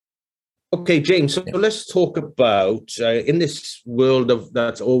Okay, James. So Yeah. let's talk about in this world of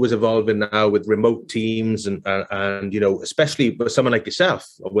that's always evolving now with remote teams and especially for someone like yourself,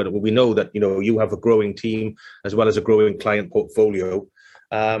 where we know that you have a growing team as well as a growing client portfolio.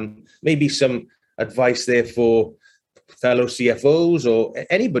 Maybe some advice there for fellow CFOs or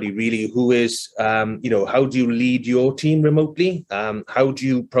anybody really who is, how do you lead your team remotely? How do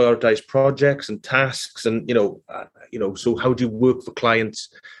you prioritize projects and tasks? And, so how do you work for clients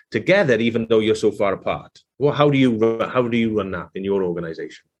together, even though you're so far apart? Well, how do you run that in your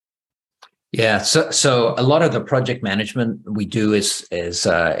organization? Yeah. So a lot of the project management we do is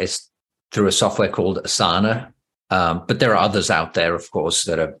through a software called Asana. But there are others out there, of course,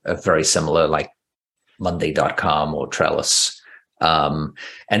 that are very similar, like Monday.com or Trellis. And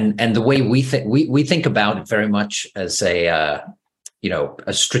the way we think, we think about it very much as a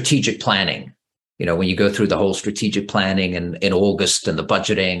strategic planning. When you go through the whole strategic planning in August and the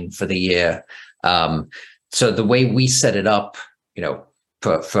budgeting for the year. So the way we set it up,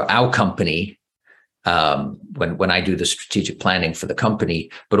 for our company, when I do the strategic planning for the company,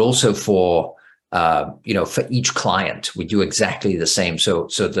 but also for each client, we do exactly the same. So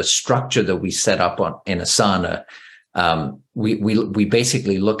the structure that we set up in Asana, we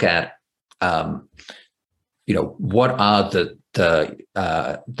basically look at, what are the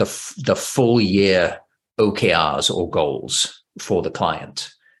full year OKRs or goals for the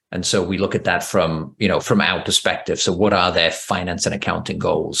client. And so we look at that from our perspective. So what are their finance and accounting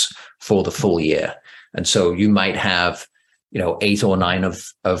goals for the full year? And so you might have 8 or 9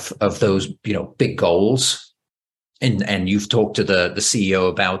 of those, big goals. And you've talked to the CEO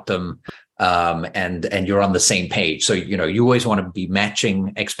about them, and you're on the same page. So, you always want to be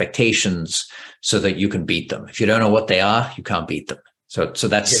matching expectations so that you can beat them. If you don't know what they are, you can't beat them. So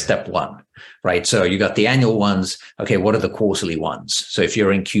that's step one, right? So you got the annual ones. Okay, what are the quarterly ones? So if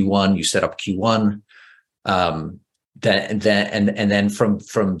you're in Q1, you set up Q1. Then from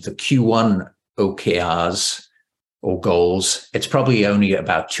the Q1 OKRs or goals, it's probably only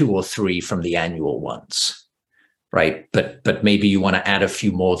about 2 or 3 from the annual ones, right? But maybe you want to add a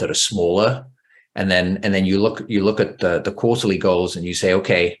few more that are smaller, and then you look at the quarterly goals and you say,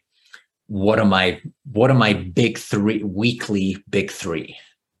 okay, what are my big 3 weekly big 3,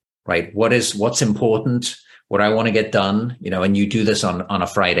 right? What's important? What I want to get done, and you do this on a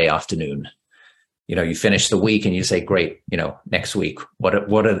Friday afternoon. You finish the week and you say, great, next week, what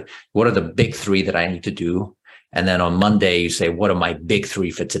are the big 3 that I need to do? And then on Monday, you say, what are my big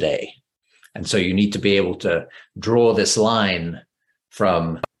 3 for today? And so you need to be able to draw this line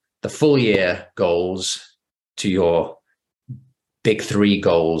from the full year goals to your big 3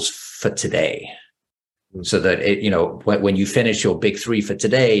 goals for today. So that, when you finish your big 3 for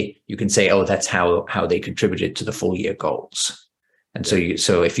today, you can say, oh, that's how they contributed to the full year goals. And so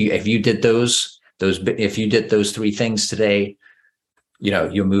if you did if you did those 3 things today,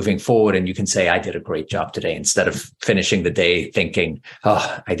 you're moving forward and you can say, I did a great job today, instead of finishing the day thinking,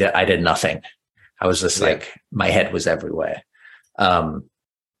 oh, I did nothing. I was just like, my head was everywhere. So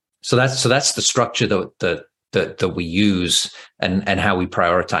that's the structure that we use and how we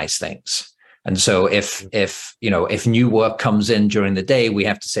prioritize things. And so if new work comes in during the day, we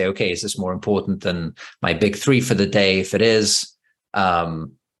have to say, okay, is this more important than my big 3 for the day? If it is,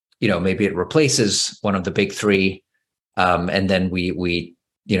 maybe it replaces one of the big 3. And then we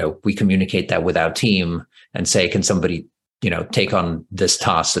communicate that with our team and say, can somebody, take on this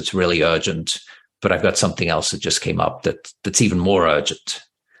task that's really urgent, but I've got something else that just came up that's even more urgent.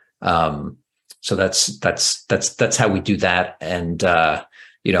 So that's how we do that. And,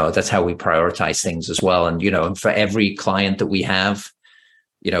 that's how we prioritize things as well. And, for every client that we have,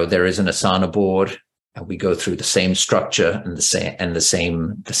 there is an Asana board, and we go through the same structure and the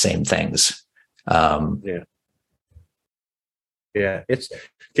same things. Yeah, it's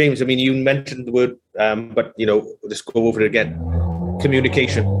James. I mean, you mentioned the word, but let's go over it again.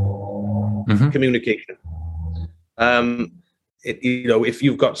 Communication. Mm-hmm. Communication. If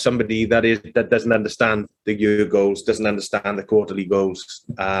you've got somebody that doesn't understand the year goals, doesn't understand the quarterly goals,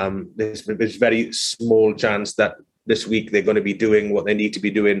 there's very small chance that this week they're going to be doing what they need to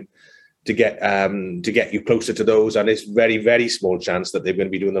be doing to get you closer to those, and it's very, very small chance that they're going to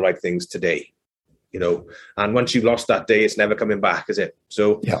be doing the right things today. And once you've lost that day, it's never coming back, is it?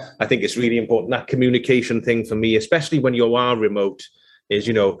 So yeah. I think it's really important, that communication thing for me, especially when you are remote, is,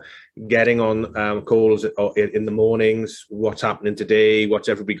 getting on calls in the mornings, what's happening today, what's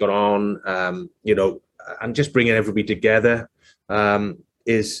everybody got on, and just bringing everybody together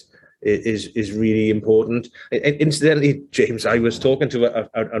is really important. Incidentally, James, I was talking to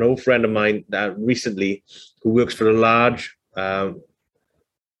an old friend of mine recently who works for a large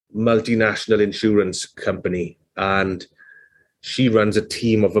multinational insurance company, and she runs a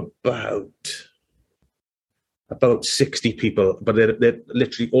team of about 60 people, but they're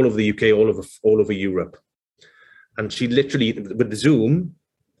literally all over the UK, all over Europe. And she literally, with Zoom,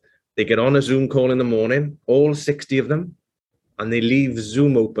 they get on a Zoom call in the morning, all 60 of them, and they leave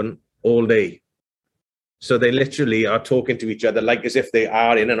Zoom open all day. So they literally are talking to each other like as if they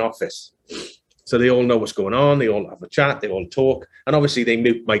are in an office. So they all know what's going on. They all have a chat. They all talk. And obviously they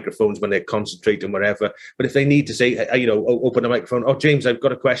mute microphones when they're concentrating, whatever. But if they need to say, open a microphone, oh, James, I've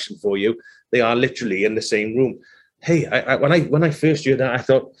got a question for you. They are literally in the same room. Hey, when I first heard that, I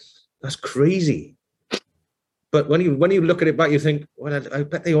thought, that's crazy. But when you look at it back, you think, well, I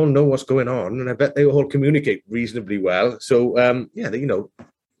bet they all know what's going on, and I bet they all communicate reasonably well. So,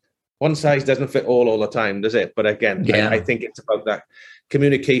 one size doesn't fit all the time, does it? But again, I think it's about that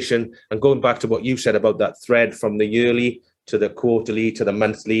communication, and going back to what you said about that thread from the yearly to the quarterly to the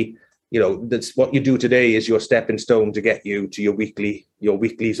monthly. That's what you do today is your stepping stone to get you to your weekly. Your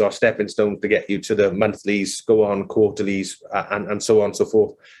weeklies are stepping stones to get you to the monthlies, go on quarterlies, and so on and so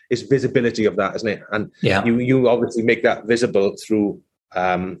forth. It's visibility of that, isn't it? And you obviously make that visible through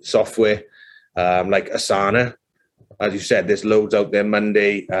software like Asana. As you said, there's loads out there.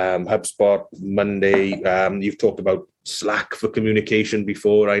 Monday, HubSpot, Monday. You've talked about Slack for communication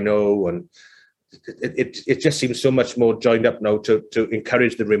before, I know, and it just seems so much more joined up now to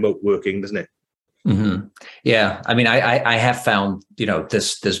encourage the remote working, doesn't it? Mm-hmm. Yeah, I mean, I have found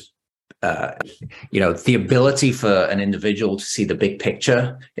this the ability for an individual to see the big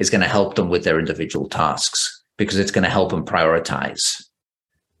picture is going to help them with their individual tasks, because it's going to help them prioritize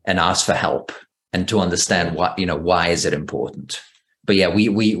and ask for help and to understand why is it important. But yeah,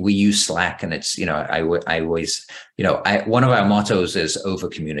 we use Slack, and it's I always one of our mottos is over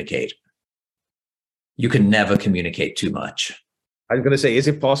communicate. You can never communicate too much. I was going to say, is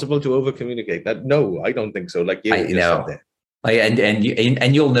it possible to over communicate? No, I don't think so. Like you just said there.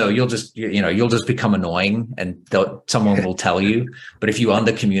 And you'll know, you'll just become annoying, and someone will tell you. But if you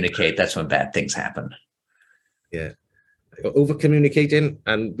under communicate, that's when bad things happen. Yeah, over communicating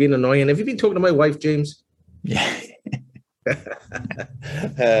and being annoying. Have you been talking to my wife, James? Yeah.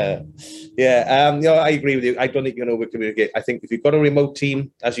 I agree with you. I don't think you can over communicate. I think if you've got a remote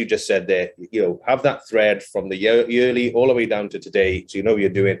team, as you just said there, have that thread from the yearly all the way down to today, so what you're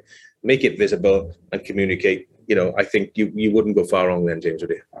doing, make it visible and communicate. I think you wouldn't go far wrong then, James,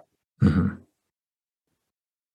 would you? Mm-hmm.